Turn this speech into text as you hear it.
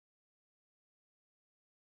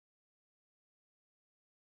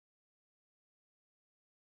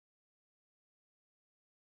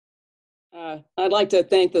I'd like to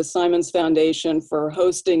thank the Simons Foundation for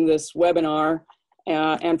hosting this webinar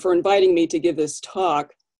and for inviting me to give this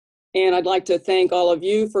talk. And I'd like to thank all of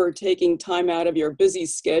you for taking time out of your busy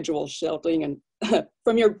schedule sheltering and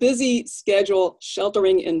from your busy schedule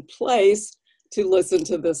sheltering in place to listen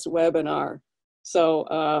to this webinar.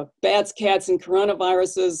 So bats, cats, and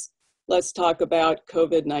coronaviruses, let's talk about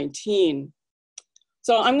COVID-19.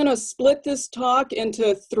 So I'm going to split this talk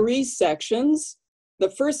into 3 sections. The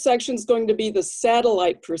first section is going to be the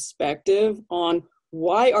satellite perspective on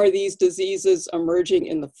why are these diseases emerging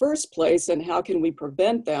in the first place and how can we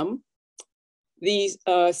prevent them. The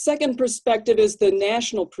second perspective is the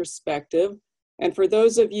national perspective. And for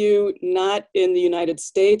those of you not in the United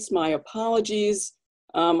States, my apologies.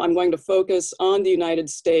 I'm going to focus on the United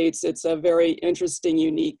States. It's a very interesting,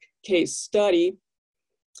 unique case study.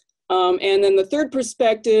 And then the third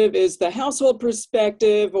perspective is the household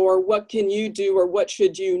perspective, or what can you do or what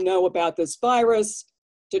should you know about this virus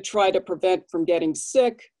to try to prevent from getting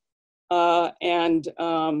sick, and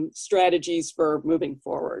strategies for moving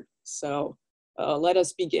forward. So let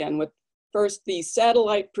us begin with first the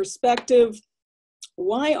satellite perspective.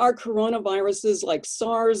 Why are coronaviruses like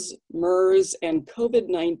SARS, MERS, and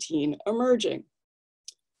COVID-19 emerging?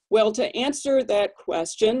 Well, to answer that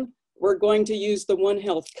question, we're going to use the One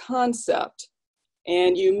Health concept.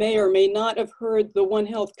 And you may or may not have heard the One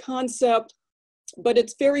Health concept, but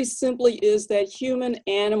it's very simply is that human,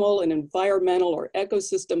 animal, and environmental or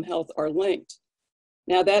ecosystem health are linked.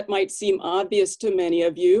 Now that might seem obvious to many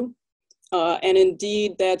of you, and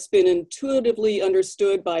indeed that's been intuitively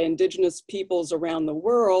understood by indigenous peoples around the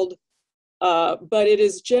world, but it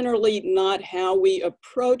is generally not how we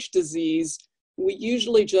approach disease. We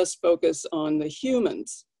usually just focus on the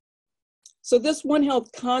humans. So this One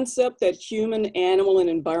Health concept that human, animal, and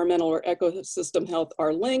environmental or ecosystem health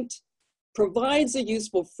are linked provides a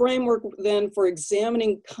useful framework then for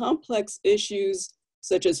examining complex issues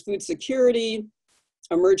such as food security,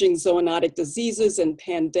 emerging zoonotic diseases, and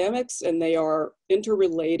pandemics, and they are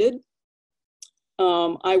interrelated.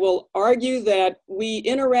 I will argue that we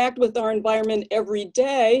interact with our environment every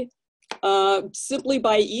day simply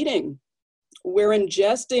by eating. We're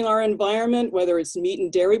ingesting our environment, whether it's meat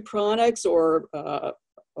and dairy products or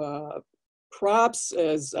crops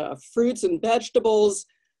as fruits and vegetables.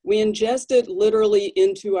 We ingest it literally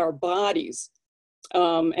into our bodies.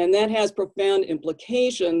 And that has profound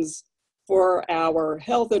implications for our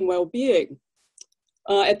health and well-being.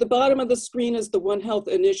 At the bottom of the screen is the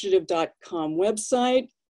onehealthinitiative.com website.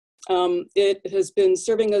 It has been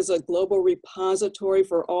serving as a global repository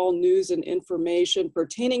for all news and information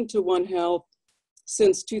pertaining to One Health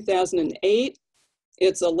since 2008.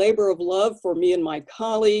 It's a labor of love for me and my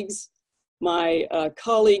colleagues. My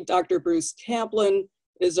colleague, Dr. Bruce Kaplan,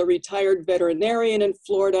 is a retired veterinarian in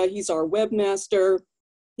Florida. He's our webmaster.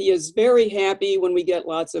 He is very happy when we get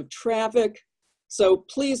lots of traffic. So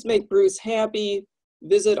please make Bruce happy.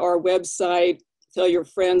 Visit our website. Tell your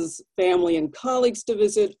friends, family, and colleagues to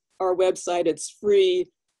visit our website. It's free.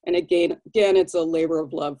 And again, it's a labor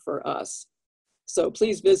of love for us. So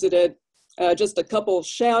please visit it. Just a couple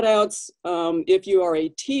shout outs. If you are a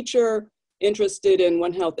teacher interested in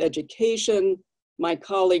One Health education, my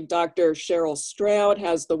colleague, Dr. Cheryl Stroud,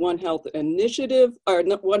 has the One Health Initiative, or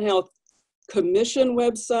One Health Commission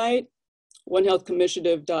website,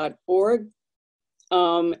 onehealthcommissionative.org.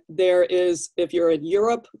 There is, if you're in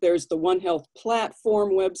Europe, there's the One Health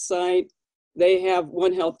Platform website. They have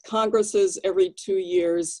One Health Congresses every 2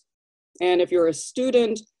 years. And if you're a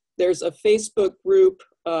student, there's a Facebook group,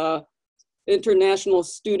 International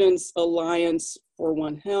Students Alliance for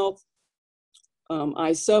One Health,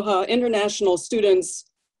 ISOHA, International Students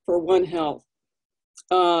for One Health.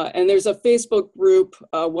 And there's a Facebook group,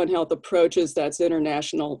 One Health Approaches, that's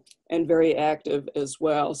international and very active as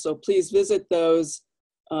well. So please visit those.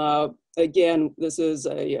 Again, this is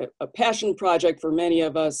a passion project for many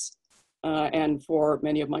of us and for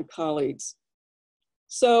many of my colleagues.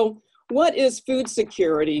 So what is food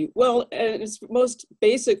security? Well, in its most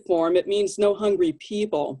basic form, it means no hungry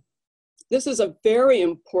people. This is a very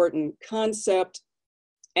important concept.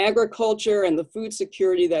 Agriculture and the food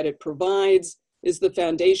security that it provides is the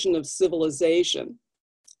foundation of civilization.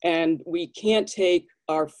 And we can't take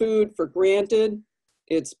our food for granted.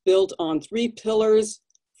 It's built on 3 pillars: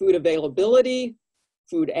 food availability,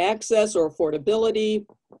 food access or affordability,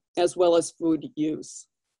 as well as food use.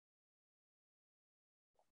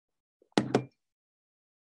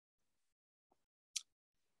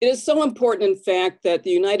 It is so important, in fact, that the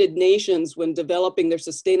United Nations, when developing their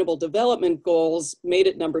Sustainable Development Goals, made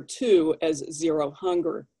it number 2 as zero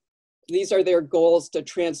hunger. These are their goals to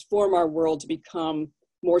transform our world to become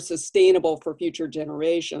more sustainable for future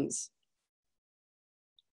generations.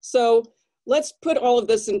 So let's put all of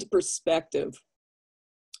this into perspective.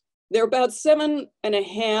 There are about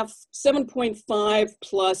 7.5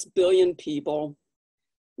 plus billion people.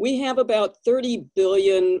 We have about 30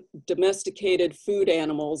 billion domesticated food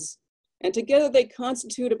animals, and together they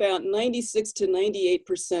constitute about 96 to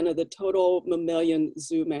 98% of the total mammalian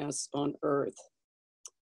zoomass on Earth.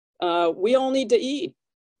 We all need to eat.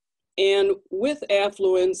 And with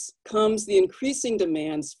affluence comes the increasing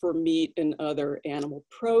demands for meat and other animal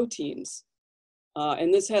proteins.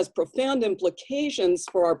 And this has profound implications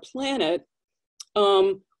for our planet.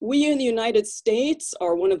 We in the United States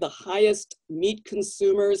are one of the highest meat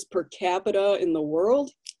consumers per capita in the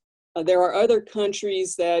world. There are other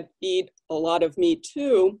countries that eat a lot of meat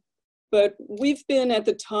too, but we've been at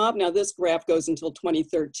the top. Now this graph goes until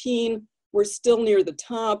 2013. We're still near the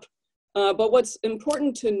top. But what's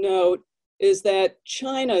important to note is that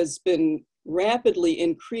China has been rapidly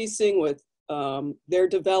increasing with their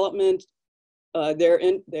development,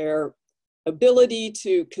 their ability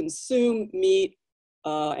to consume meat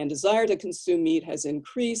and desire to consume meat has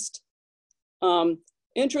increased.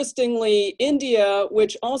 Interestingly, India,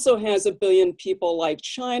 which also has 1 billion people like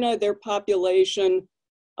China, their population,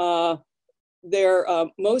 most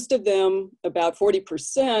of them, about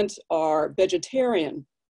 40%, are vegetarian.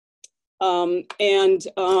 While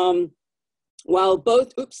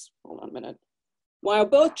both, while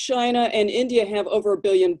both China and India have over 1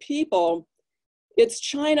 billion people, it's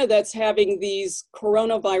China that's having these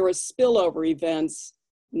coronavirus spillover events,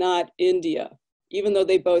 not India. Even though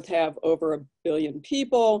they both have over 1 billion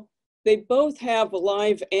people, they both have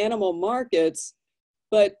live animal markets,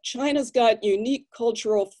 but China's got unique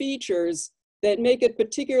cultural features that make it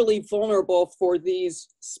particularly vulnerable for these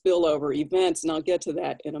spillover events, and I'll get to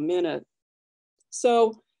that in a minute.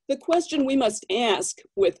 So the question we must ask,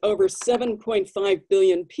 with over 7.5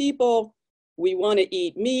 billion people, we want to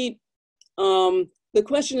eat meat. The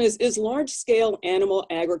question is large-scale animal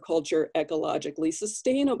agriculture ecologically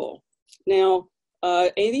sustainable? Now,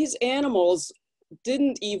 these animals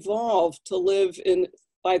didn't evolve to live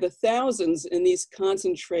by the thousands in these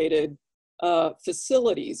concentrated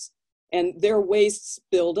facilities, and their wastes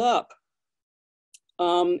build up.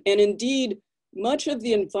 And indeed, much of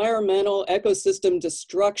the environmental ecosystem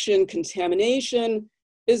destruction, contamination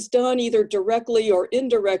is done either directly or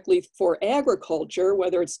indirectly for agriculture,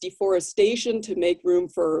 whether it's deforestation to make room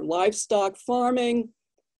for livestock farming.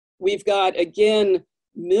 We've got, again,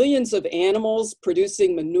 millions of animals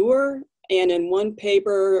producing manure. And in one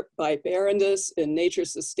paper by Barondis in Nature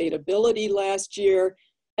Sustainability last year,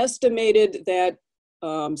 estimated that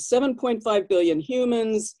 7.5 billion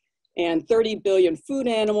humans and 30 billion food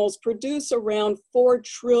animals produce around 4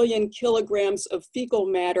 trillion kilograms of fecal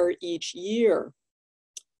matter each year.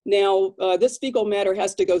 Now, this fecal matter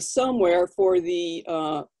has to go somewhere. For the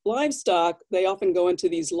livestock, they often go into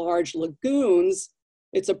these large lagoons.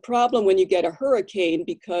 It's a problem when you get a hurricane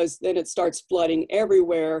because then it starts flooding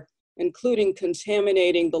everywhere, including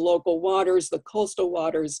contaminating the local waters, the coastal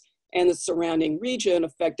waters, and the surrounding region,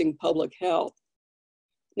 affecting public health.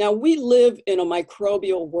 Now, we live in a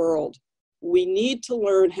microbial world. We need to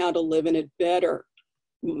learn how to live in it better.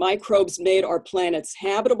 Microbes made our planets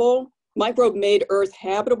habitable. Microbe made Earth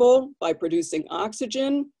habitable by producing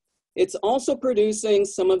oxygen. It's also producing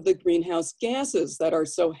some of the greenhouse gases that are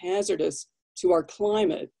so hazardous to our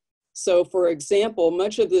climate. So, for example,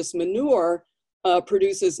 much of this manure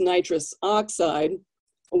produces nitrous oxide,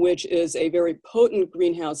 which is a very potent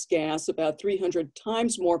greenhouse gas, about 300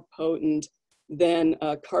 times more potent than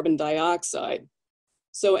carbon dioxide.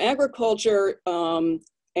 So agriculture and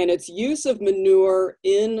its use of manure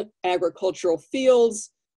in agricultural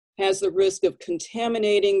fields has the risk of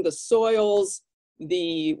contaminating the soils,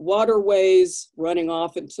 the waterways running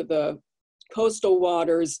off into the coastal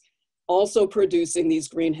waters, also producing these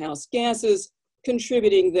greenhouse gases,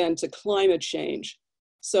 contributing then to climate change.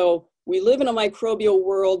 So we live in a microbial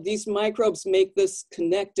world. These microbes make this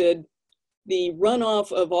connected. The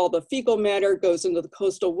runoff of all the fecal matter goes into the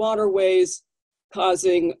coastal waterways,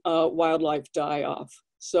 causing wildlife die-off.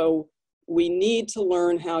 So we need to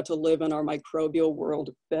learn how to live in our microbial world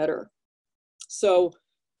better. So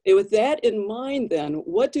with that in mind then,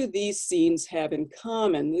 what do these scenes have in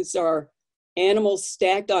common? These are animals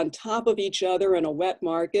stacked on top of each other in a wet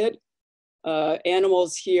market.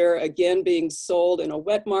 Animals here, again, being sold in a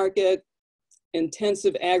wet market,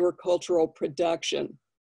 intensive agricultural production.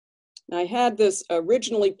 I had this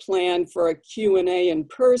originally planned for a Q&A in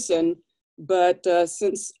person, but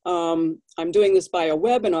since I'm doing this by a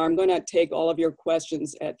webinar, I'm going to take all of your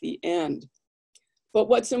questions at the end. But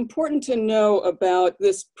what's important to know about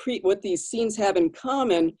what these scenes have in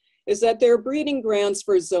common is that they're breeding grounds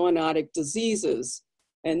for zoonotic diseases.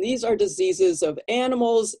 And these are diseases of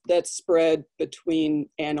animals that spread between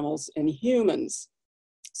animals and humans.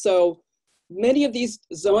 So many of these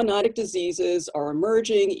zoonotic diseases are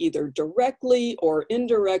emerging either directly or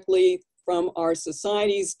indirectly from our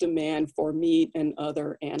society's demand for meat and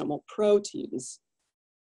other animal proteins.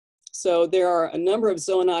 So there are a number of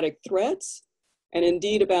zoonotic threats, and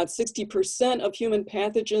indeed about 60% of human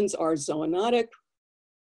pathogens are zoonotic.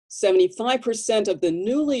 75% of the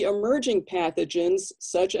newly emerging pathogens,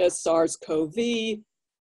 such as SARS-CoV,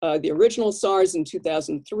 the original SARS in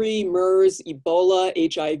 2003, MERS, Ebola,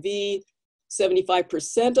 HIV,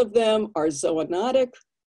 75% of them are zoonotic,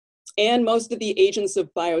 and most of the agents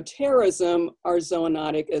of bioterrorism are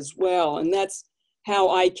zoonotic as well. And that's how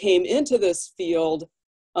I came into this field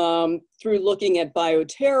through looking at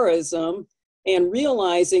bioterrorism and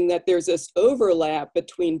realizing that there's this overlap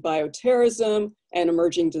between bioterrorism and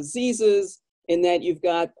emerging diseases, in that you've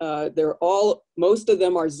got, most of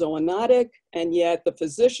them are zoonotic, and yet the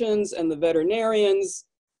physicians and the veterinarians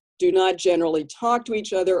do not generally talk to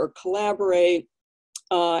each other or collaborate,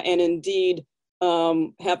 and indeed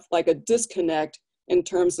have like a disconnect in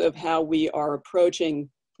terms of how we are approaching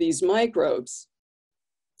these microbes.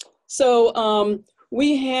 So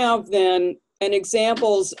we have then, and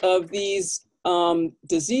examples of these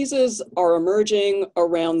diseases are emerging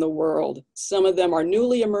around the world. Some of them are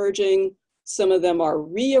newly emerging, some of them are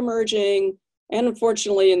re-emerging, and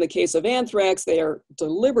unfortunately in the case of anthrax, they are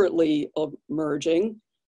deliberately emerging.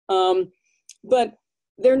 But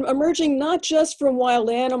they're emerging not just from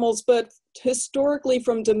wild animals, but historically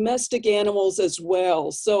from domestic animals as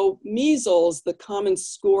well. So measles, the common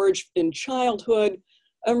scourge in childhood,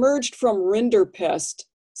 emerged from rinderpest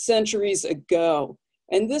centuries ago.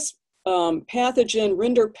 And this pathogen,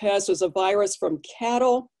 rinderpest, was a virus from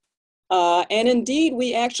cattle. And indeed,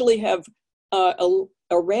 we actually have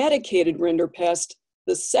eradicated rinderpest,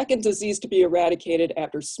 the second disease to be eradicated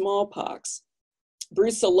after smallpox.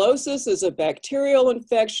 Brucellosis is a bacterial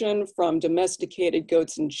infection from domesticated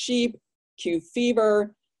goats and sheep, Q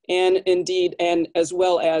fever, and indeed, and as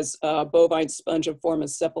well as bovine spongiform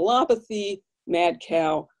encephalopathy, mad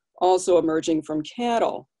cow, also emerging from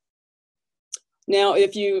cattle. Now,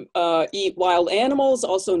 if you eat wild animals,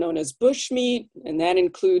 also known as bushmeat, and that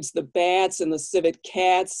includes the bats and the civet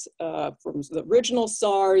cats from the original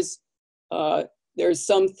SARS, there's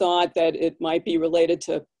some thought that it might be related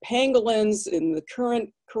to pangolins in the current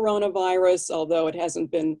coronavirus, although it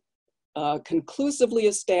hasn't been conclusively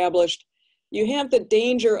established. You have the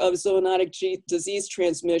danger of zoonotic disease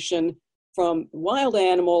transmission from wild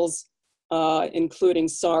animals, including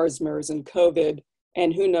SARS, MERS, and COVID,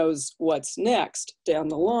 and who knows what's next down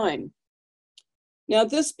the line. Now,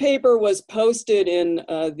 this paper was posted in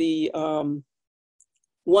the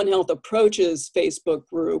One Health Approaches Facebook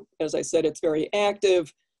group. As I said, it's very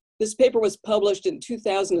active. This paper was published in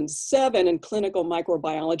 2007 in Clinical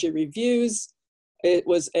Microbiology Reviews. It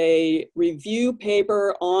was a review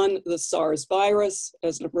paper on the SARS virus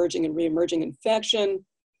as an emerging and re-emerging infection.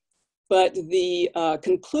 But the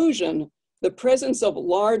conclusion, the presence of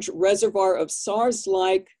large reservoir of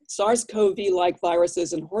SARS-CoV-like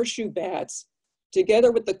viruses in horseshoe bats,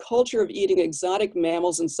 together with the culture of eating exotic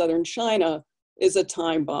mammals in southern China, is a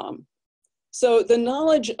time bomb. So the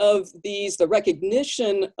knowledge of these, the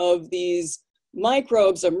recognition of these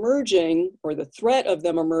microbes emerging, or the threat of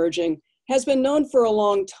them emerging, has been known for a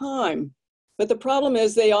long time. But the problem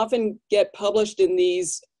is they often get published in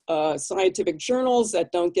these scientific journals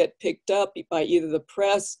that don't get picked up by either the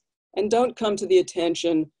press and don't come to the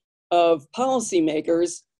attention of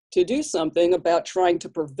policymakers to do something about trying to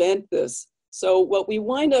prevent this. So what we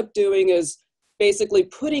wind up doing is basically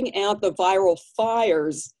putting out the viral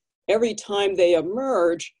fires every time they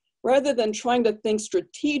emerge, rather than trying to think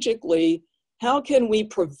strategically, how can we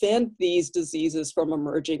prevent these diseases from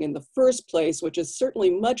emerging in the first place, which is certainly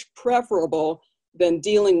much preferable than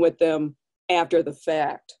dealing with them after the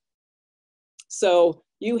fact. So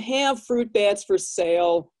you have fruit bats for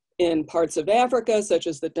sale in parts of Africa, such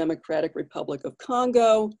as the Democratic Republic of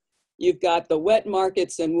Congo. You've got the wet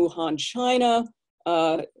markets in Wuhan, China.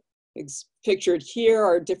 Pictured here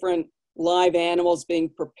are different live animals being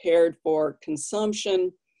prepared for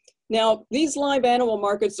consumption. Now, these live animal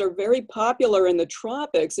markets are very popular in the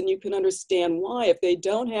tropics, and you can understand why. If they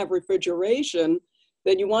don't have refrigeration,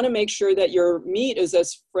 then you want to make sure that your meat is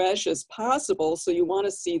as fresh as possible, so you want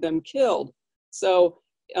to see them killed. So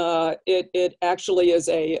it actually is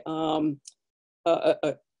a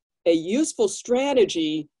useful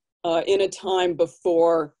strategy in a time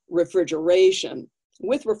before refrigeration.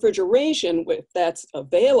 with refrigeration, if that's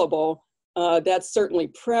available, that's certainly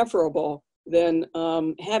preferable than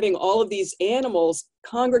having all of these animals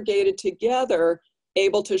congregated together,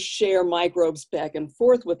 able to share microbes back and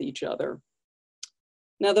forth with each other.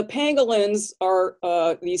 Now, the pangolins are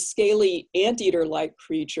these scaly anteater-like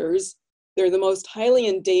creatures. They're the most highly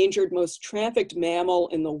endangered, most trafficked mammal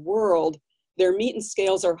in the world. Their meat and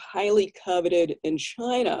scales are highly coveted in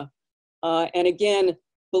China. And again,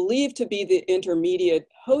 believed to be the intermediate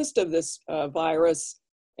host of this virus.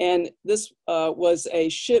 And this was a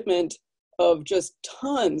shipment of just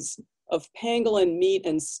tons of pangolin meat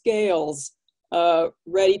and scales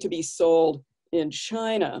ready to be sold in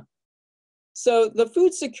China. So the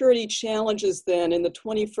food security challenges then in the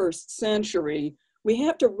 21st century, we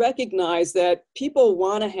have to recognize that people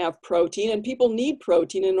want to have protein and people need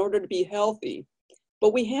protein in order to be healthy.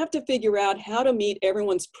 But we have to figure out how to meet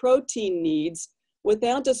everyone's protein needs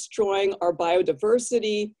without destroying our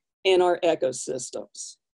biodiversity and our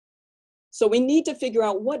ecosystems. So we need to figure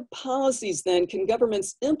out what policies then can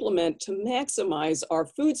governments implement to maximize our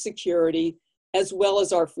food security as well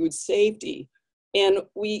as our food safety. And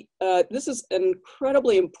this is an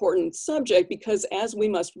incredibly important subject because, as we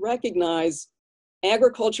must recognize,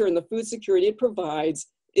 agriculture and the food security it provides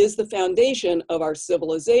is the foundation of our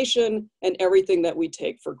civilization and everything that we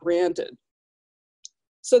take for granted.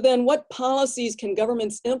 So then what policies can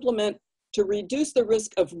governments implement to reduce the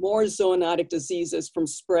risk of more zoonotic diseases from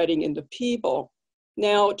spreading into people?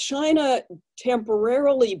 Now, China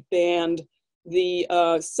temporarily banned the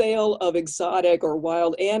sale of exotic or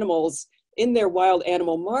wild animals in their wild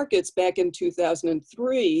animal markets back in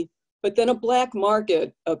 2003, but then a black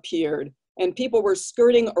market appeared and people were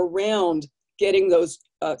skirting around those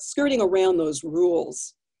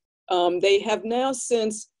rules. They have now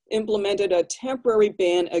since implemented a temporary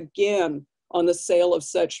ban again on the sale of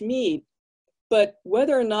such meat. But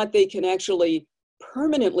whether or not they can actually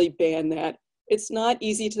permanently ban that, it's not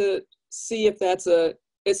easy to see if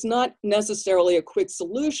it's not necessarily a quick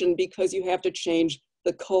solution because you have to change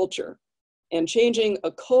the culture. And changing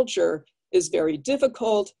a culture is very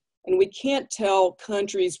difficult, and we can't tell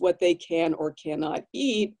countries what they can or cannot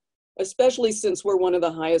eat, especially since we're one of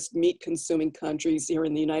the highest meat consuming countries here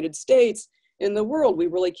in the United States. In the world, we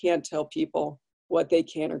really can't tell people what they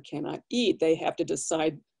can or cannot eat. They have to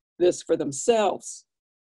decide this for themselves.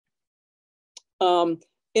 In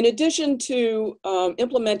addition to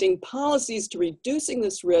implementing policies to reducing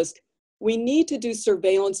this risk, we need to do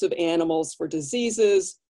surveillance of animals for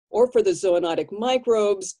diseases or for the zoonotic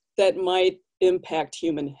microbes that might impact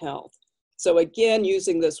human health. So again,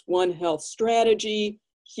 using this One Health strategy,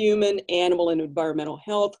 human, animal, and environmental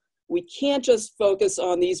health, we can't just focus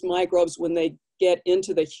on these microbes when they get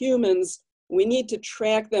into the humans. We need to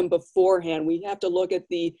track them beforehand. We have to look at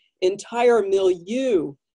the entire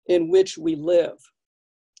milieu in which we live.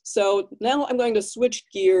 So now I'm going to switch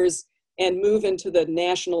gears and move into the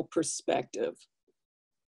national perspective,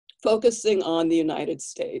 focusing on the United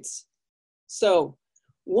States. So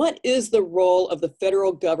what is the role of the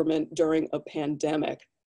federal government during a pandemic?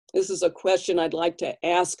 This is a question I'd like to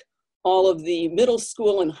ask all of the middle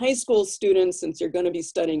school and high school students, since you're going to be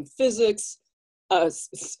studying physics.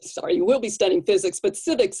 You will be studying physics, but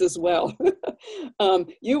civics as well.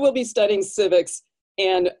 You will be studying civics,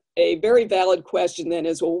 and a very valid question then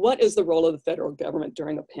is, well, what is the role of the federal government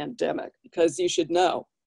during a pandemic? Because you should know.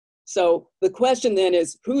 So the question then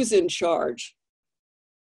is, who's in charge?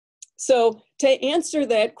 So to answer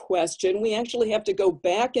that question, we actually have to go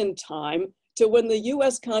back in time to when the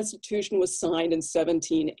US Constitution was signed in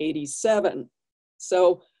 1787.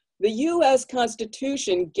 So the US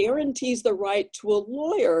Constitution guarantees the right to a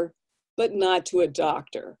lawyer, but not to a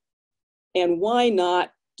doctor. And why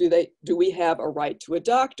not do we have a right to a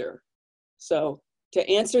doctor? So to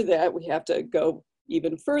answer that, we have to go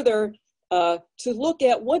even further to look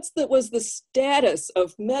at what was the status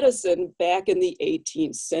of medicine back in the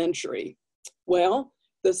 18th century. Well,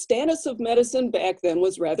 the status of medicine back then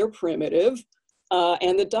was rather primitive,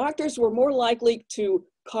 and the doctors were more likely to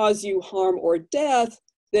cause you harm or death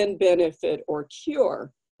than benefit or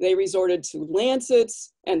cure. They resorted to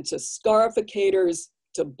lancets and to scarificators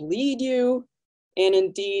to bleed you, and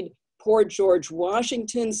indeed, poor George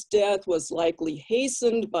Washington's death was likely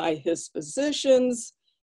hastened by his physicians.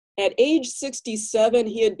 At age 67,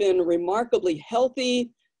 he had been remarkably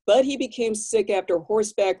healthy, but he became sick after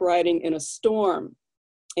horseback riding in a storm.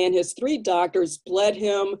 And his 3 doctors bled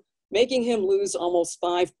him, making him lose almost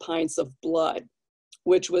 5 pints of blood,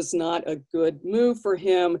 which was not a good move for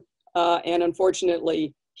him. And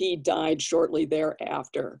unfortunately, he died shortly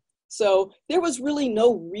thereafter. So there was really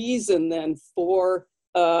no reason then for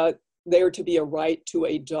there to be a right to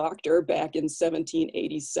a doctor back in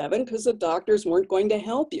 1787 because the doctors weren't going to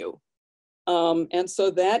help you. And so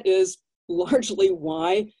that is largely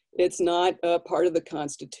why it's not a part of the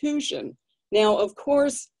Constitution. Now, of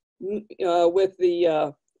course, with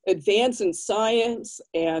the advance in science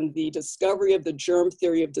and the discovery of the germ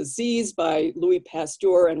theory of disease by Louis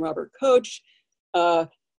Pasteur and Robert Koch,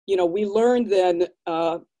 we learned then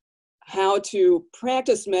how to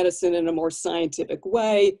practice medicine in a more scientific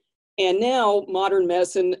way. And now modern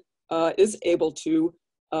medicine is able to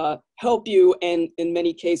help you and in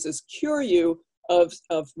many cases cure you of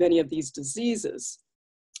many of these diseases.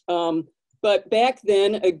 But back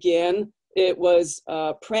then, again, it was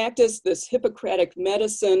practiced, this Hippocratic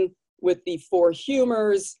medicine with the four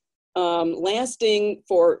humors, lasting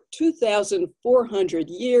for 2,400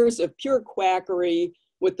 years of pure quackery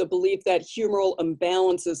with the belief that humoral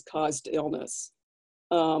imbalances caused illness.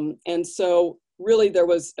 And so really there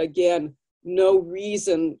was, again, no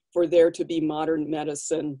reason for there to be modern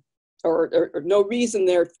medicine or no reason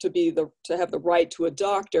there to have the right to a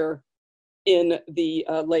doctor in the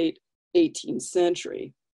late 18th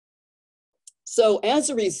century. So as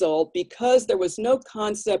a result, because there was no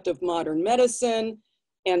concept of modern medicine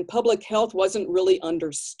and public health wasn't really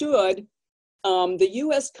understood, the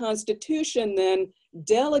US Constitution then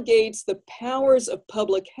delegates the powers of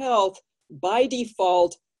public health by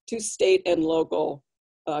default to state and local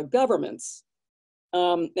governments.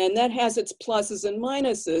 And that has its pluses and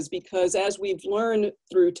minuses because as we've learned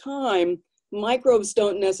through time, microbes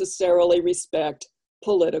don't necessarily respect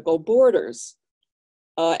political borders.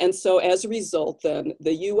 And so as a result, then,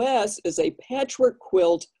 the US is a patchwork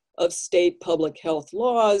quilt of state public health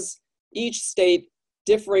laws, each state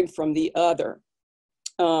differing from the other.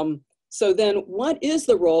 So then what is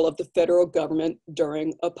the role of the federal government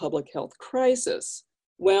during a public health crisis?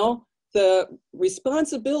 Well, the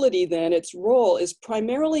responsibility then, its role is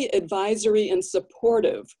primarily advisory and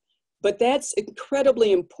supportive, but that's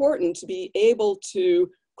incredibly important to be able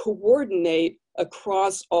to coordinate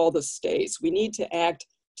across all the states. We need to act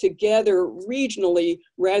together regionally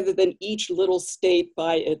rather than each little state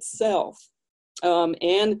by itself.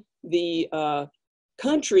 And the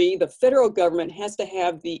country, the federal government, has to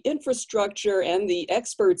have the infrastructure and the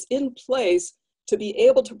experts in place to be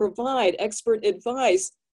able to provide expert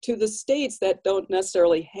advice to the states that don't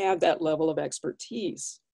necessarily have that level of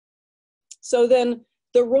expertise. So then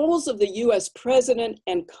the roles of the US president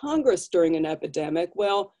and Congress during an epidemic,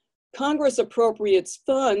 well, Congress appropriates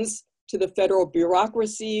funds to the federal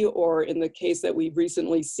bureaucracy, or in the case that we've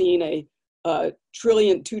recently seen, a $2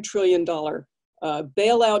 trillion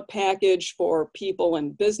bailout package for people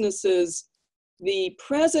and businesses. The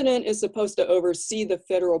president is supposed to oversee the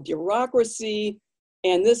federal bureaucracy,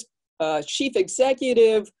 and this chief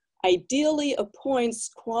executive ideally appoints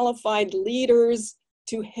qualified leaders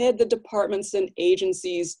to head the departments and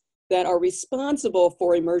agencies that are responsible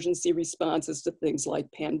for emergency responses to things like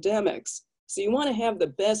pandemics. So you want to have the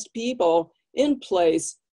best people in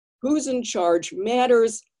place. Who's in charge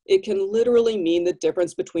matters. It can literally mean the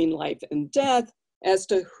difference between life and death as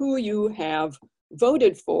to who you have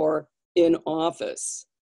voted for in office.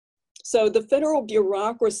 So the federal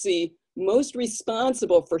bureaucracy most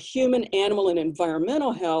responsible for human, animal, and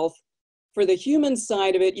environmental health. For the human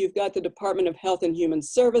side of it, you've got the Department of Health and Human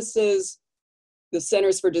Services, the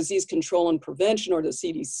Centers for Disease Control and Prevention, or the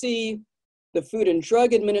CDC, the Food and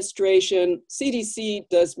Drug Administration. CDC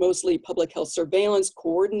does mostly public health surveillance,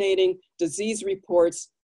 coordinating disease reports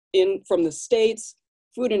from the states.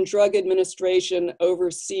 Food and Drug Administration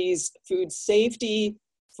oversees food safety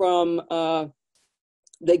from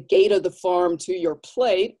the gate of the farm to your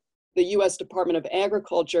plate. The US Department of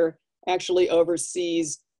Agriculture actually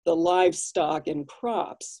oversees the livestock and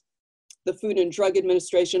crops. The Food and Drug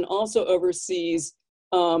Administration also oversees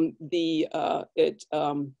has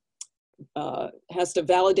to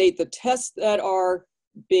validate the tests that are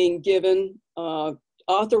being given,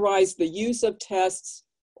 authorize the use of tests,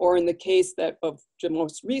 or in the case that of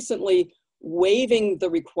most recently, waiving the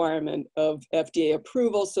requirement of FDA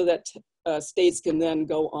approval so that states can then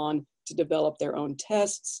go on to develop their own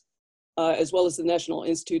tests, as well as the National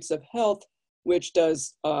Institutes of Health, which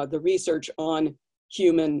does the research on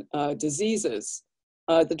human diseases.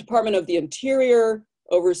 The Department of the Interior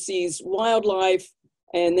oversees wildlife,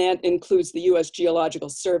 and that includes the US Geological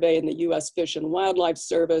Survey and the US Fish and Wildlife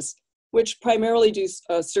Service, which primarily do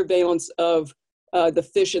surveillance of the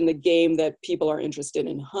fish and the game that people are interested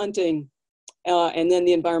in hunting. And then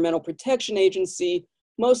the Environmental Protection Agency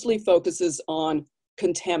mostly focuses on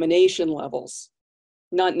contamination levels,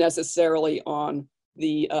 not necessarily on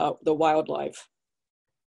the wildlife.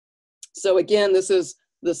 So again, this is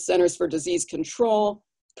the Centers for Disease Control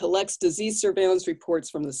collects disease surveillance reports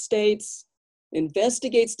from the states,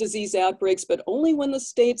 investigates disease outbreaks, but only when the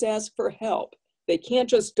states ask for help. They can't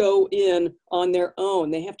just go in on their own.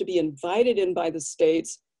 They have to be invited in by the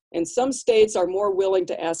states, and some states are more willing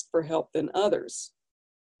to ask for help than others.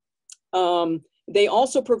 They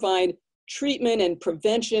also provide treatment and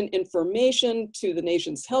prevention information to the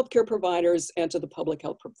nation's healthcare providers and to the public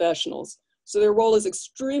health professionals. So their role is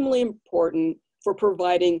extremely important for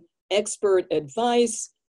providing expert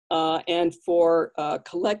advice and for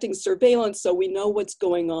collecting surveillance so we know what's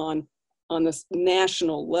going on this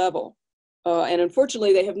national level. And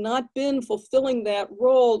unfortunately, they have not been fulfilling that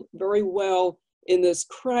role very well in this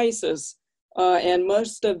crisis. And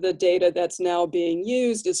most of the data that's now being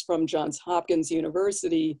used is from Johns Hopkins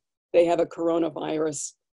University. They have a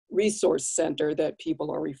coronavirus resource center that people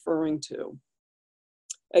are referring to.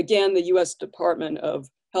 Again, the US Department of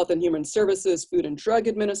Health and Human Services, Food and Drug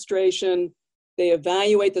Administration, they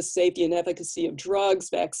evaluate the safety and efficacy of drugs,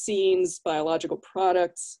 vaccines, biological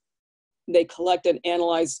products. They collect and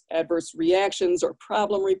analyze adverse reactions or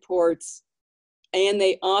problem reports, and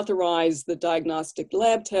they authorize the diagnostic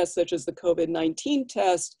lab tests, such as the COVID-19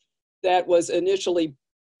 test that was initially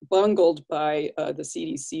bungled by the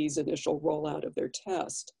CDC's initial rollout of their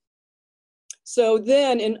test. So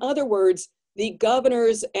then, in other words, the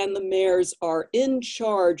governors and the mayors are in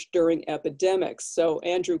charge during epidemics. So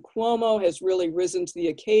Andrew Cuomo has really risen to the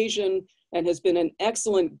occasion and has been an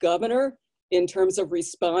excellent governor in terms of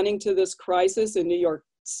responding to this crisis in New York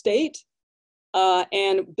State.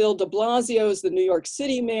 And Bill de Blasio is the New York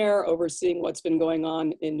City mayor, overseeing what's been going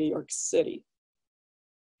on in New York City.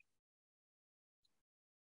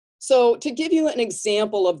 So to give you an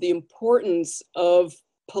example of the importance of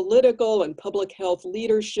political and public health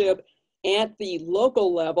leadership at the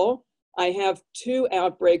local level, I have two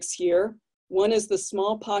outbreaks here. One is the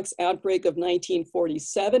smallpox outbreak of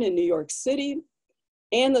 1947 in New York City,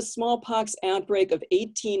 and the smallpox outbreak of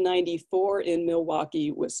 1894 in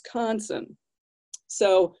Milwaukee, Wisconsin.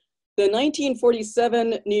 So the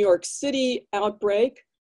 1947 New York City outbreak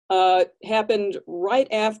happened right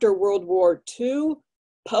after World War II.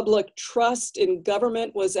 Public trust in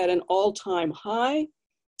government was at an all-time high.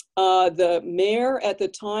 The mayor at the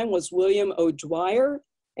time was William O'Dwyer,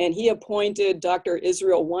 and he appointed Dr.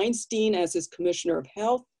 Israel Weinstein as his commissioner of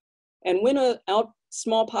health. And when a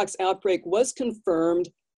smallpox outbreak was confirmed,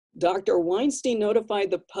 Dr. Weinstein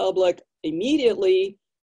notified the public immediately,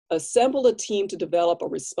 assembled a team to develop a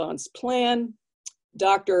response plan.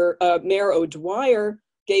 Mayor O'Dwyer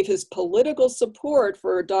gave his political support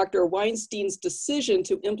for Dr. Weinstein's decision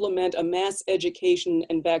to implement a mass education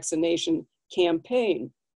and vaccination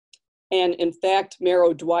campaign. And in fact, Mayor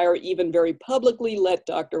O'Dwyer even very publicly let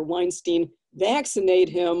Dr. Weinstein vaccinate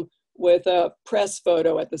him with a press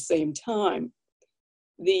photo at the same time.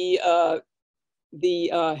 The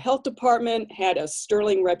health department had a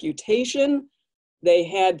sterling reputation. They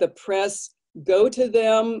had the press go to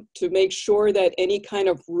them to make sure that any kind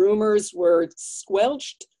of rumors were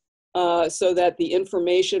squelched so that the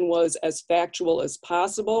information was as factual as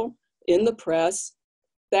possible in the press.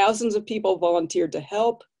 Thousands of people volunteered to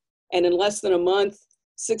help, and in less than a month,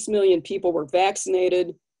 6 million people were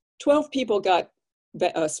vaccinated. 12 people got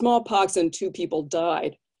smallpox and 2 people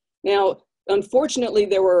died. Now, unfortunately,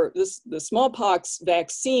 the smallpox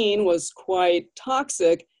vaccine was quite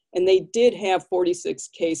toxic, and they did have 46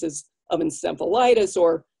 cases of encephalitis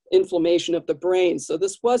or inflammation of the brain. So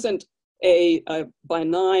this wasn't a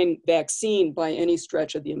benign vaccine by any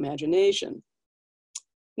stretch of the imagination.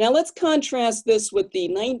 Now let's contrast this with the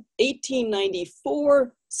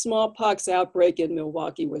 1894 smallpox outbreak in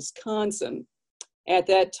Milwaukee, Wisconsin. At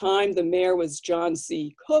that time, the mayor was John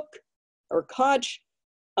C. Koch,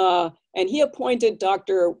 and he appointed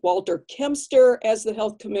Dr. Walter Kempster as the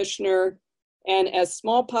health commissioner. And as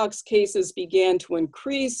smallpox cases began to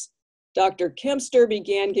increase, Dr. Kempster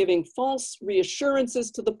began giving false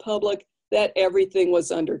reassurances to the public that everything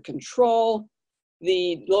was under control.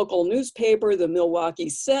 The local newspaper, the Milwaukee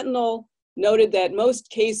Sentinel, noted that most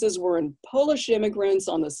cases were in Polish immigrants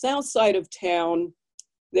on the south side of town.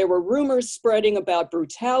 There were rumors spreading about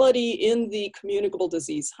brutality in the communicable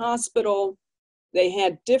disease hospital. They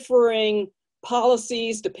had differing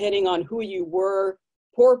policies depending on who you were.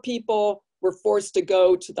 Poor people were forced to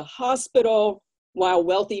go to the hospital, while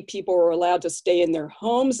wealthy people were allowed to stay in their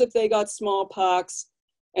homes if they got smallpox.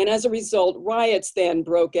 And as a result, riots then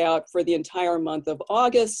broke out for the entire month of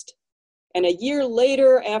August. And a year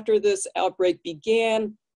later, after this outbreak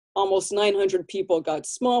began, almost 900 people got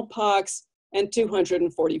smallpox and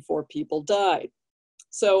 244 people died.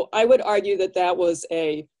 So I would argue that that was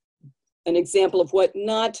a an example of what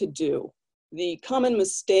not to do. The common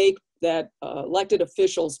mistake that elected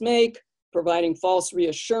officials make, providing false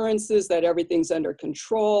reassurances that everything's under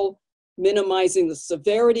control, minimizing the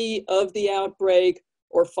severity of the outbreak,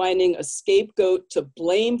 or finding a scapegoat to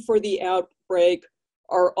blame for the outbreak,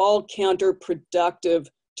 are all counterproductive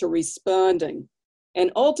to responding.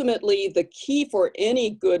 And ultimately, the key for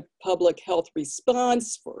any good public health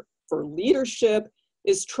response for leadership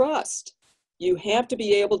is trust. You have to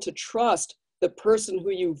be able to trust the person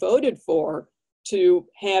who you voted for to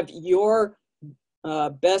have your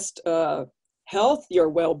best health, your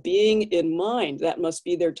well-being in mind. That must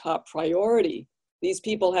be their top priority. These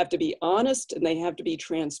people have to be honest and they have to be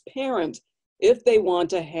transparent if they want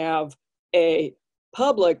to have a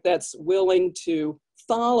public that's willing to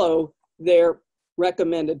follow their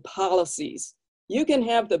recommended policies. You can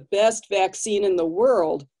have the best vaccine in the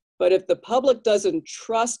world, but if the public doesn't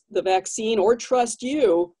trust the vaccine or trust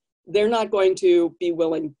you, they're not going to be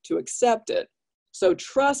willing to accept it. So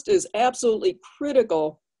trust is absolutely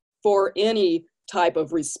critical for any type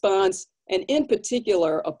of response, and in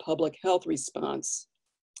particular, a public health response.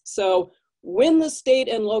 So when the state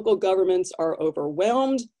and local governments are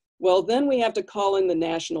overwhelmed, well, then we have to call in the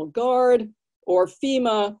National Guard or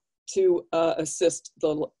FEMA to assist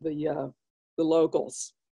the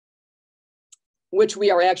locals, which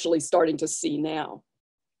we are actually starting to see now.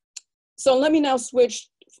 So let me now switch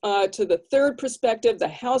to the third perspective, the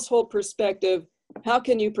household perspective. How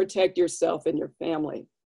can you protect yourself and your family?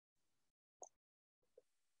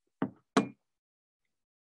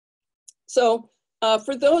 So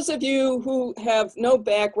for those of you who have no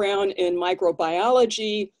background in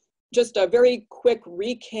microbiology, just a very quick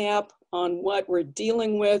recap on what we're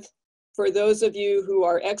dealing with. For those of you who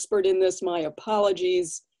are expert in this, my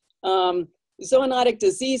apologies. Zoonotic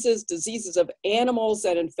diseases, diseases of animals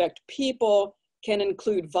that infect people, can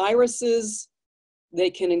include viruses, they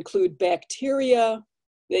can include bacteria,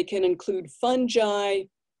 they can include fungi,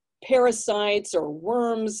 parasites or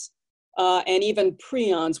worms, and even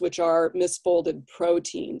prions, which are misfolded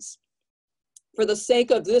proteins. For the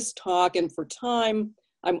sake of this talk and for time,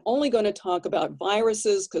 I'm only going to talk about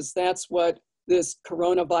viruses because that's what this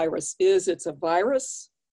coronavirus is. It's a virus.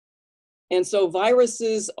 And so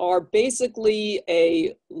viruses are basically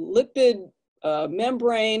a lipid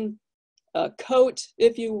membrane, coat,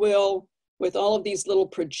 if you will, with all of these little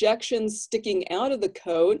projections sticking out of the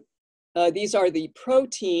coat. These are the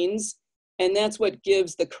proteins, and that's what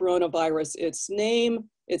gives the coronavirus its name.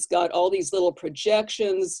 It's got all these little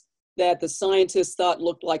projections that the scientists thought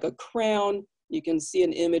looked like a crown. You can see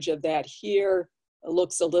an image of that here. It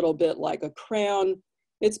looks a little bit like a crown.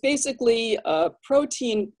 It's basically a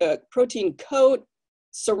protein coat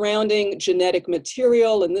surrounding genetic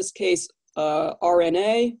material, in this case,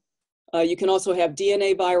 RNA. You can also have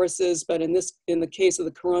DNA viruses, but in the case of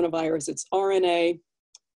the coronavirus, it's RNA.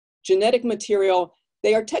 Genetic material,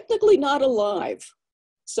 they are technically not alive.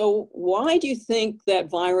 So why do you think that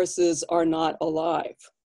viruses are not alive?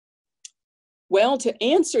 Well, to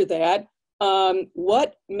answer that,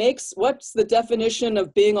 what's the definition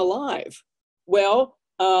of being alive? Well,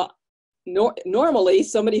 normally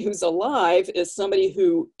somebody who's alive is somebody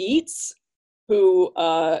who eats, who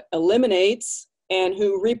eliminates, and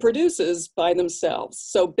who reproduces by themselves.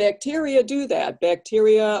 So bacteria do that.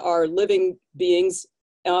 Bacteria are living beings,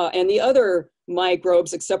 and the other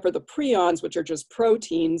microbes, except for the prions, which are just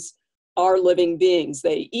proteins, are living beings.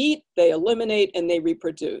 They eat, they eliminate, and they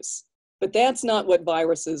reproduce. But that's not what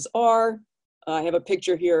viruses are. I have a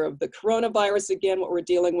picture here of the coronavirus again, what we're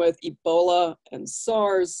dealing with, Ebola and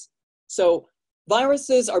SARS. So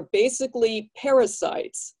viruses are basically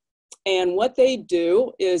parasites. And what they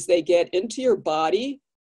do is they get into your body,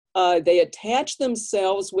 they attach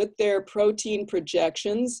themselves with their protein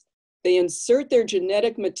projections, they insert their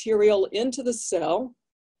genetic material into the cell,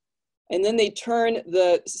 and then they turn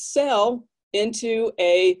the cell into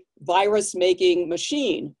a virus-making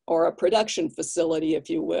machine or a production facility, if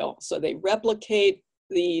you will. So they replicate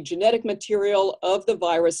the genetic material of the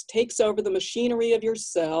virus, takes over the machinery of your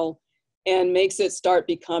cell, and makes it start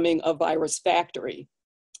becoming a virus factory.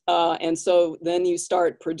 And so then you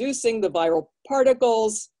start producing the viral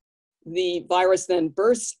particles. The virus then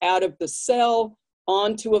bursts out of the cell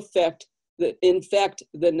to infect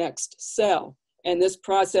the next cell. And this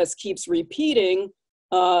process keeps repeating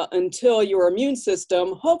until your immune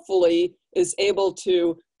system, hopefully, is able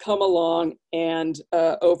to come along and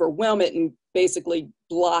overwhelm it and basically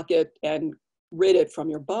block it and rid it from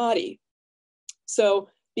your body. So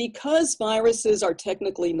because viruses are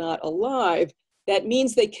technically not alive, that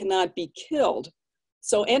means they cannot be killed.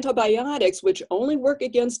 So antibiotics, which only work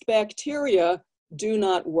against bacteria, do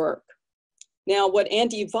not work. Now, what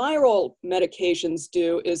antiviral medications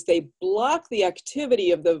do is they block the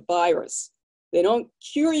activity of the virus. They don't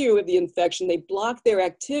cure you of the infection, they block their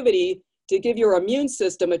activity to give your immune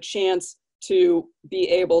system a chance to be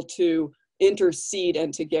able to intercede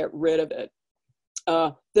and to get rid of it.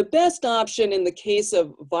 The best option in the case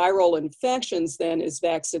of viral infections then is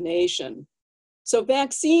vaccination. So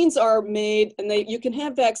vaccines are made, and you can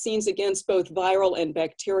have vaccines against both viral and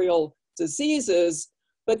bacterial diseases,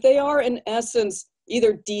 but they are in essence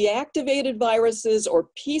either deactivated viruses or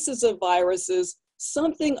pieces of viruses,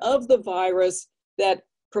 something of the virus that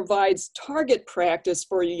provides target practice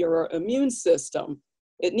for your immune system.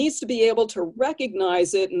 It needs to be able to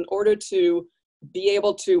recognize it in order to be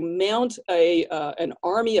able to mount an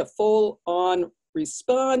army, a full-on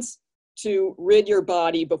response to rid your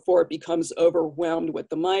body before it becomes overwhelmed with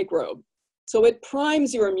the microbe. So it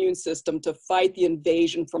primes your immune system to fight the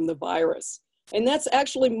invasion from the virus. And that's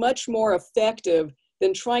actually much more effective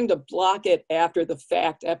than trying to block it after the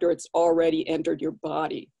fact, after it's already entered your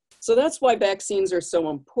body. So that's why vaccines are so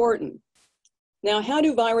important. Now, how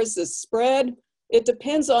do viruses spread? It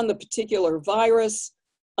depends on the particular virus.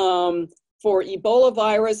 For Ebola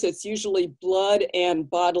virus, it's usually blood and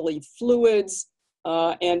bodily fluids.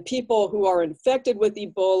 And people who are infected with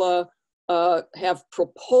Ebola have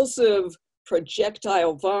propulsive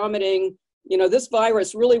projectile vomiting. You know, this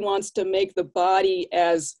virus really wants to make the body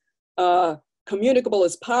as communicable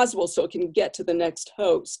as possible so it can get to the next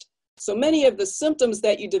host. So many of the symptoms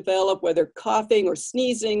that you develop, whether coughing or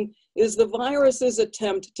sneezing, is the virus's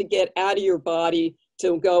attempt to get out of your body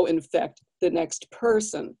to go infect the next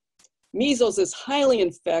person. Measles is highly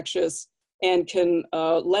infectious and can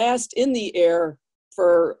last in the air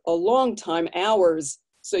for a long time, hours.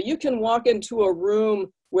 So you can walk into a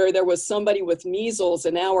room where there was somebody with measles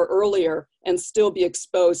an hour earlier and still be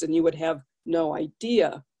exposed, and you would have no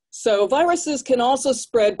idea. So viruses can also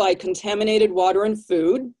spread by contaminated water and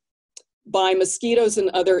food, by mosquitoes and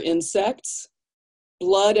other insects,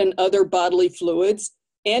 blood and other bodily fluids,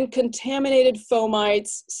 and contaminated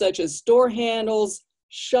fomites such as door handles,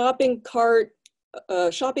 shopping cart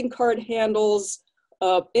handles,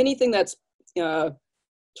 anything that's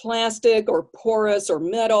plastic or porous or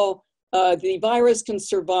metal. The virus can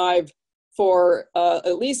survive for,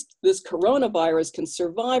 at least this coronavirus can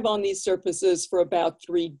survive on these surfaces for about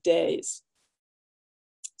 3 days.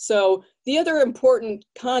 So the other important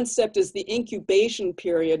concept is the incubation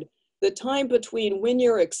period, the time between when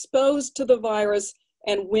you're exposed to the virus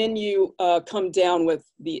and when you come down with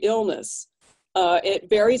the illness. It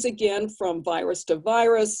varies again from virus to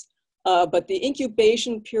virus, but the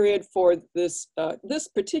incubation period for this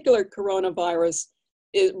particular coronavirus,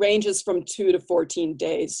 it ranges from 2 to 14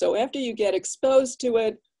 days. So after you get exposed to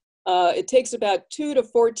it, it takes about 2 to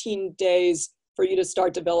 14 days for you to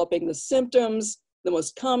start developing the symptoms. The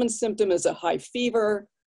most common symptom is a high fever,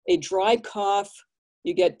 a dry cough,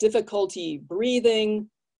 you get difficulty breathing,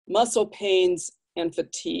 muscle pains, and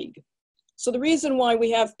fatigue. So the reason why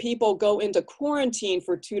we have people go into quarantine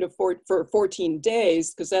for 14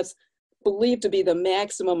 days, because that's believed to be the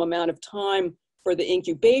maximum amount of time for the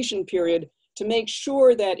incubation period, to make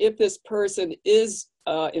sure that if this person is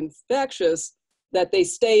infectious, that they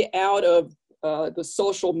stay out of the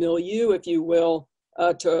social milieu, if you will,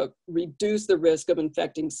 to reduce the risk of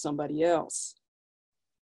infecting somebody else.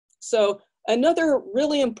 So another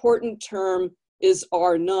really important term is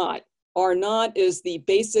R0. R0 is the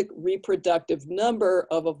basic reproductive number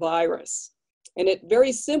of a virus. And it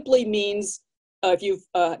very simply means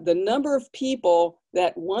the number of people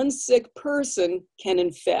that one sick person can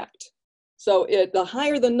infect. So the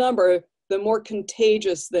higher the number, the more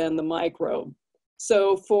contagious then the microbe.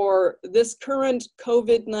 So for this current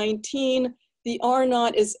COVID-19, the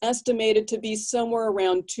R0 is estimated to be somewhere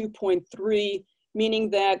around 2.3, meaning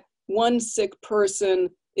that one sick person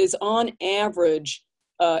is on average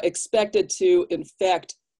expected to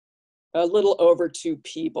infect a little over 2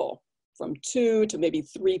 people, from 2 to maybe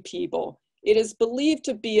 3 people. It is believed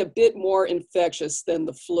to be a bit more infectious than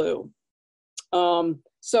the flu.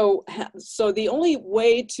 So the only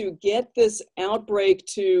way to get this outbreak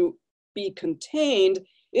to be contained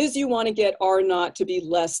is you want to get R0 to be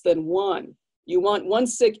less than 1. You want one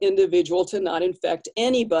sick individual to not infect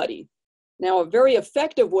anybody. Now, a very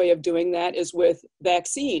effective way of doing that is with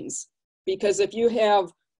vaccines, because if you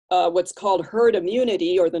have what's called herd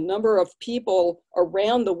immunity, or the number of people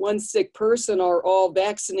around the one sick person are all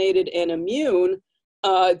vaccinated and immune,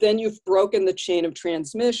 then you've broken the chain of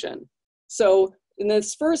transmission. So in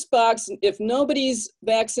this first box, if nobody's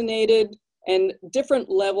vaccinated and different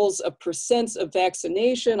levels of percents of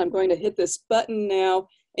vaccination, I'm going to hit this button now,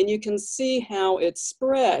 and you can see how it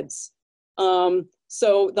spreads.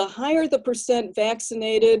 So the higher the percent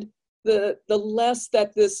vaccinated, the less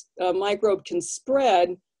that this microbe can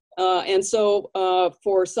spread. And so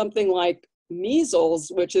for something like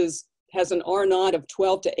measles, which has an R naught of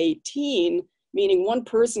 12 to 18, meaning one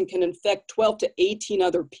person can infect 12 to 18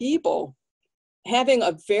 other people, having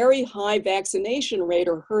a very high vaccination rate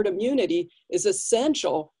or herd immunity is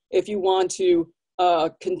essential if you want to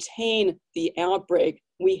contain the outbreak.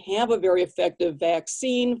 We have a very effective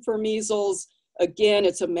vaccine for measles. Again,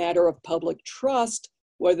 it's a matter of public trust,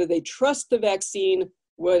 whether they trust the vaccine,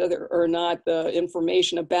 whether or not the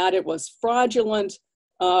information about it was fraudulent.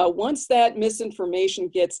 Once that misinformation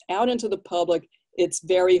gets out into the public, it's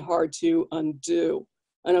very hard to undo.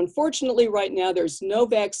 And unfortunately, right now, there's no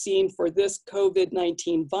vaccine for this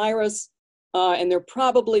COVID-19 virus, and there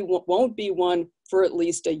probably won't be one for at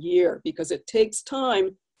least a year, because it takes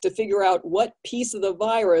time to figure out what piece of the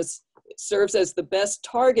virus serves as the best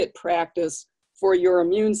target practice for your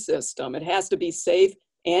immune system. It has to be safe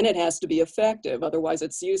and it has to be effective, otherwise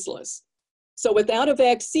it's useless. So without a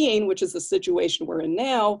vaccine, which is the situation we're in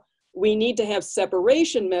now, we need to have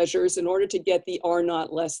separation measures in order to get the R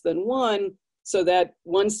naught less than 1, so that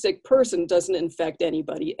one sick person doesn't infect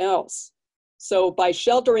anybody else. So by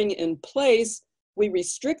sheltering in place, we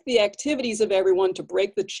restrict the activities of everyone to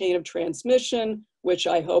break the chain of transmission, which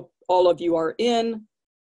I hope all of you are in.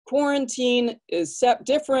 Quarantine is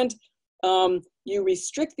different. You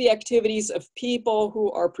restrict the activities of people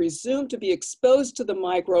who are presumed to be exposed to the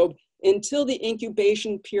microbe until the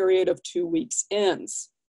incubation period of 2 weeks ends.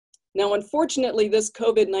 Now, unfortunately, this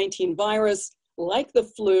COVID-19 virus, like the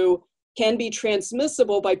flu, can be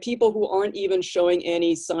transmissible by people who aren't even showing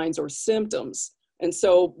any signs or symptoms. And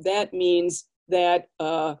so that means that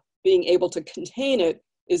being able to contain it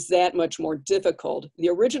is that much more difficult. The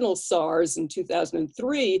original SARS in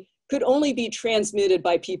 2003 could only be transmitted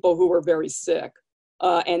by people who were very sick.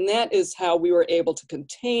 And that is how we were able to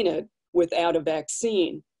contain it without a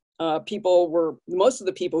vaccine. Most of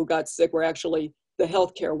the people who got sick were actually the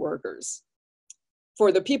healthcare workers.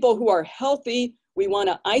 For the people who are healthy, we want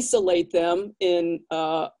to isolate them in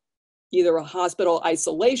either a hospital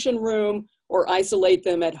isolation room or isolate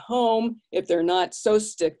them at home if they're not so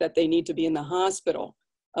sick that they need to be in the hospital.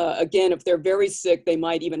 Again, if they're very sick, they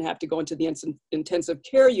might even have to go into the intensive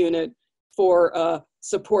care unit for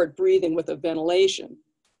support breathing with a ventilation.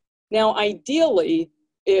 Now, ideally,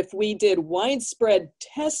 if we did widespread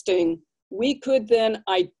testing, we could then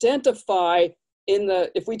identify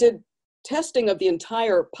if we did testing of the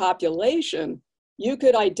entire population, you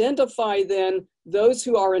could identify then those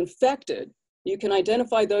who are infected. You can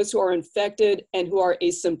identify those who are infected and who are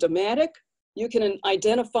asymptomatic. You can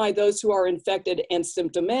identify those who are infected and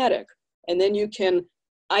symptomatic, and then you can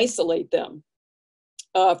isolate them.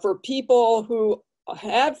 For people who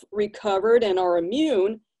have recovered and are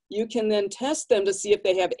immune, you can then test them to see if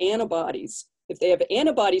they have antibodies. If they have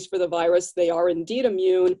antibodies for the virus, they are indeed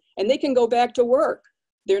immune, and they can go back to work.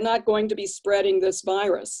 They're not going to be spreading this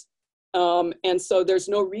virus. And so there's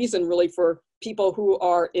no reason really for people who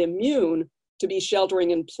are immune to be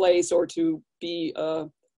sheltering in place or to be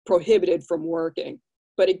prohibited from working.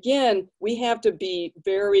 But again, we have to be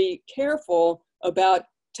very careful about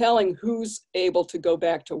telling who's able to go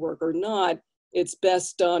back to work or not. It's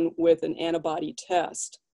best done with an antibody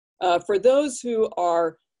test. For those who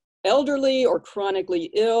are elderly or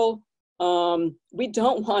chronically ill, we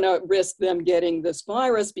don't want to risk them getting this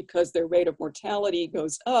virus because their rate of mortality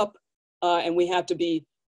goes up, and we have to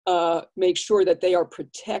make sure that they are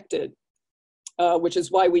protected, which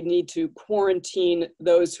is why we need to quarantine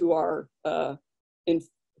those who are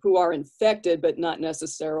infected but not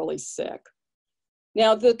necessarily sick.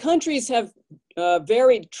 Now, the countries have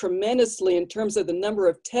varied tremendously in terms of the number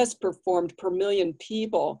of tests performed per million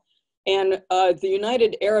people. And the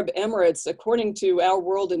United Arab Emirates, according to Our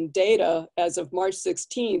World in Data, as of March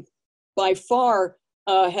 16th, by far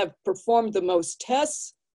have performed the most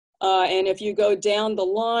tests. And if you go down the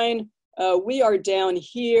line, we are down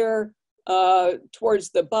here towards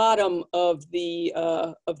the bottom of the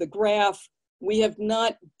graph. We have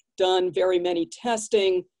not done very many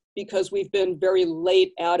testing because we've been very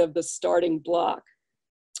late out of the starting block,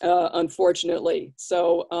 unfortunately.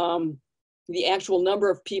 So the actual number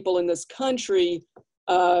of people in this country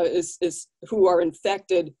who are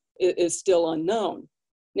infected is still unknown.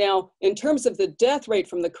 Now, in terms of the death rate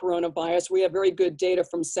from the coronavirus, we have very good data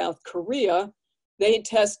from South Korea. They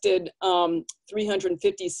tested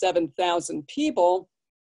 357,000 people,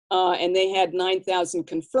 and they had 9,000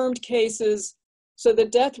 confirmed cases. So the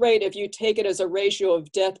death rate, if you take it as a ratio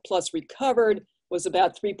of death plus recovered, was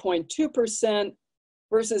about 3.2%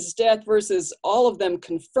 versus death versus all of them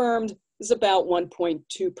confirmed is about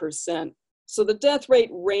 1.2%. So the death rate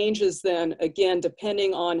ranges then, again,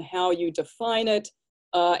 depending on how you define it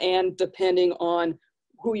and depending on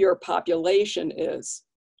who your population is.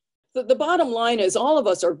 The bottom line is all of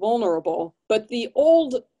us are vulnerable, but the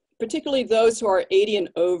old, particularly those who are 80 and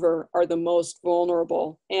over, are the most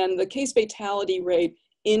vulnerable. And the case fatality rate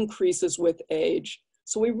increases with age.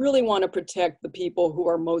 So we really want to protect the people who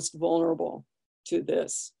are most vulnerable to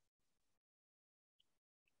this.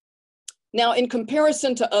 Now, in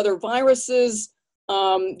comparison to other viruses,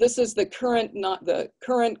 this is the current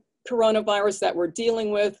coronavirus that we're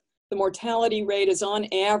dealing with. The mortality rate is on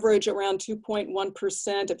average around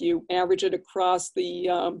 2.1% if you average it across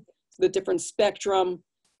the different spectrum.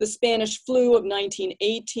 The Spanish flu of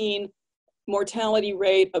 1918, mortality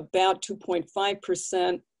rate about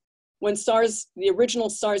 2.5%. When the original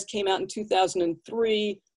SARS came out in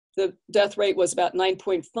 2003, the death rate was about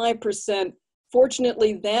 9.5%.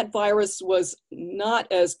 Fortunately, that virus was not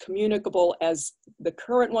as communicable as the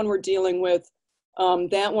current one we're dealing with.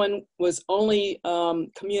 That one was only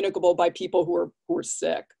communicable by people who were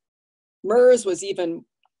sick. MERS was even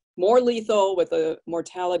more lethal with a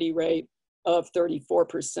mortality rate of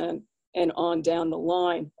 34% and on down the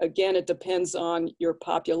line. Again, it depends on your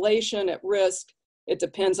population at risk. It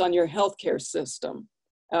depends on your healthcare system,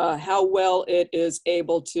 how well it is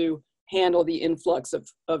able to handle the influx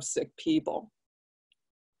of sick people.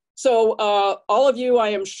 So all of you, I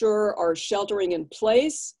am sure, are sheltering in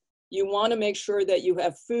place. You want to make sure that you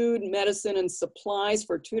have food, medicine, and supplies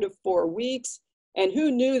for 2 to 4 weeks. And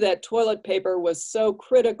who knew that toilet paper was so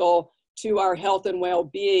critical to our health and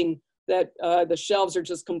well-being that the shelves are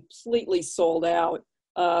just completely sold out.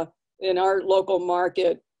 In our local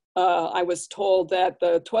market, I was told that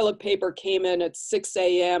the toilet paper came in at 6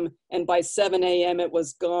 a.m. and by 7 a.m. it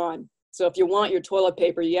was gone. So if you want your toilet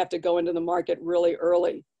paper, you have to go into the market really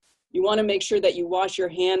early. You want to make sure that you wash your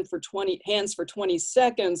hands for 20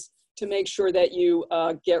 seconds to make sure that you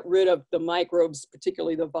get rid of the microbes,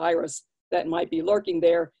 particularly the virus that might be lurking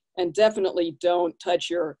there. And definitely don't touch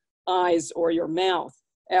your eyes or your mouth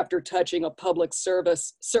after touching a public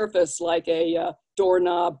surface like a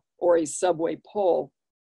doorknob or a subway pole.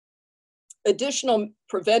 Additional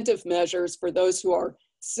preventive measures for those who are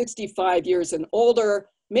 65 years and older: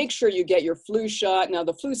 make sure you get your flu shot. Now,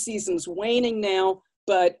 the flu season's waning now,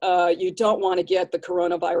 but you don't want to get the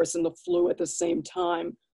coronavirus and the flu at the same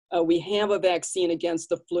time. We have a vaccine against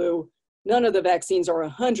the flu. None of the vaccines are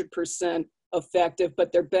 100% effective,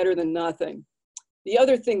 but they're better than nothing. The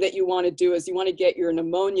other thing that you want to do is you want to get your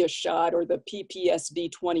pneumonia shot or the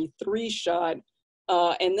PPSD23 shot,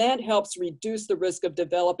 and that helps reduce the risk of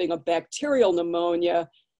developing a bacterial pneumonia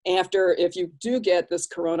if you do get this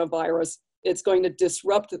coronavirus. It's going to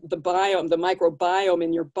disrupt the microbiome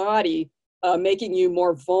in your body, making you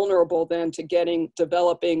more vulnerable then to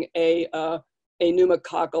developing a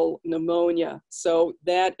pneumococcal pneumonia. So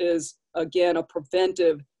that is, again, a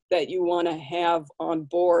preventive that you want to have on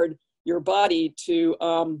board your body to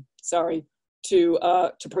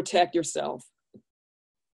protect yourself.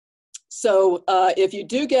 So if you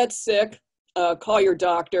do get sick, call your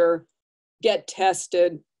doctor, get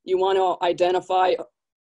tested. You want to identify,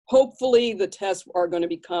 hopefully the tests are going to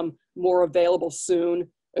become more available soon.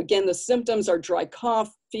 Again, the symptoms are dry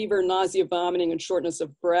cough, fever, nausea, vomiting, and shortness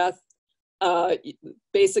of breath.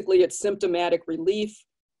 Basically, it's symptomatic relief.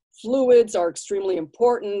 Fluids are extremely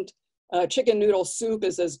important. Chicken noodle soup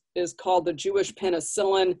is called the Jewish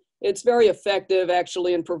penicillin. It's very effective,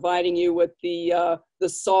 actually, in providing you with the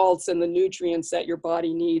salts and the nutrients that your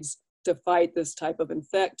body needs to fight this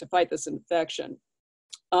infection.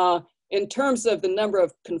 In terms of the number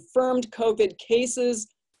of confirmed COVID cases,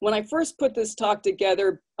 when I first put this talk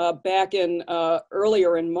together back in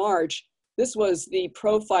earlier in March, this was the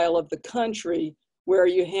profile of the country, where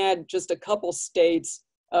you had just a couple states,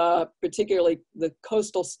 particularly the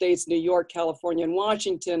coastal states, New York, California, and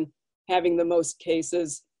Washington, having the most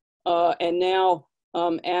cases. And now,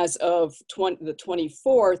 as of the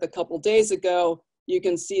 24th, a couple days ago, you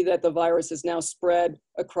can see that the virus has now spread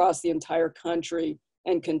across the entire country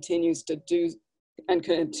and continues to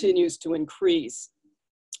increase.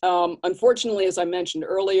 Unfortunately, as I mentioned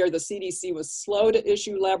earlier, the CDC was slow to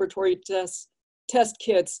issue laboratory test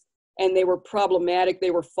kits, and they were problematic, they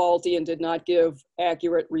were faulty, and did not give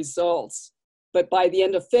accurate results. But by the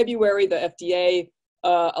end of February, the FDA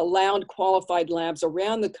allowed qualified labs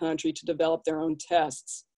around the country to develop their own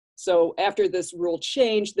tests. So after this rule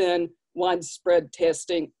change, then widespread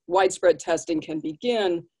testing can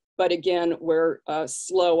begin, but again, we're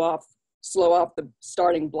slow off the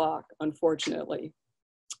starting block, unfortunately.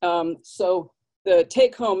 So the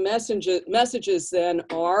take-home messages then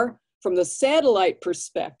are, From the satellite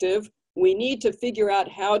perspective, we need to figure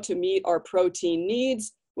out how to meet our protein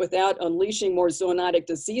needs without unleashing more zoonotic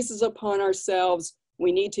diseases upon ourselves.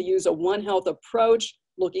 We need to use a One Health approach,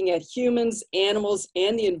 looking at humans, animals,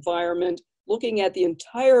 and the environment, looking at the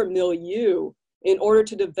entire milieu in order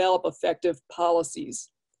to develop effective policies.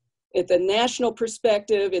 At the national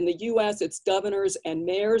perspective, in the US, it's governors and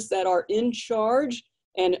mayors that are in charge,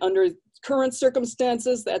 and under current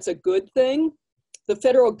circumstances, that's a good thing. The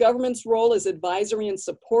federal government's role is advisory and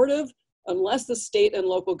supportive, unless the state and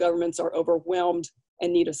local governments are overwhelmed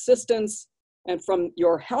and need assistance. And from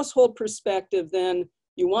your household perspective, then,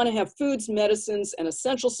 you want to have foods, medicines, and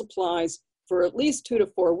essential supplies for at least 2 to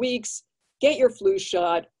 4 weeks, get your flu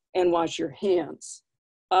shot, and wash your hands.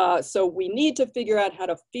 So we need to figure out how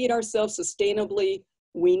to feed ourselves sustainably.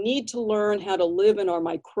 We need to learn how to live in our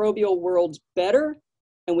microbial worlds better,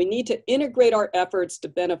 and we need to integrate our efforts to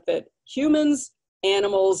benefit humans,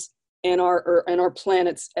 animals, and our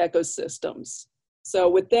planet's ecosystems. So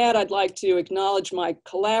with that, I'd like to acknowledge my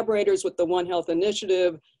collaborators with the One Health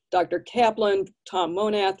Initiative, Dr. Kaplan, Tom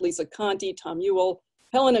Monath, Lisa Conti, Tom Ewell,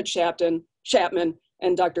 Helena Chapman,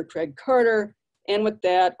 and Dr. Craig Carter. And with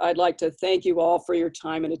that, I'd like to thank you all for your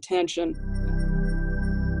time and attention.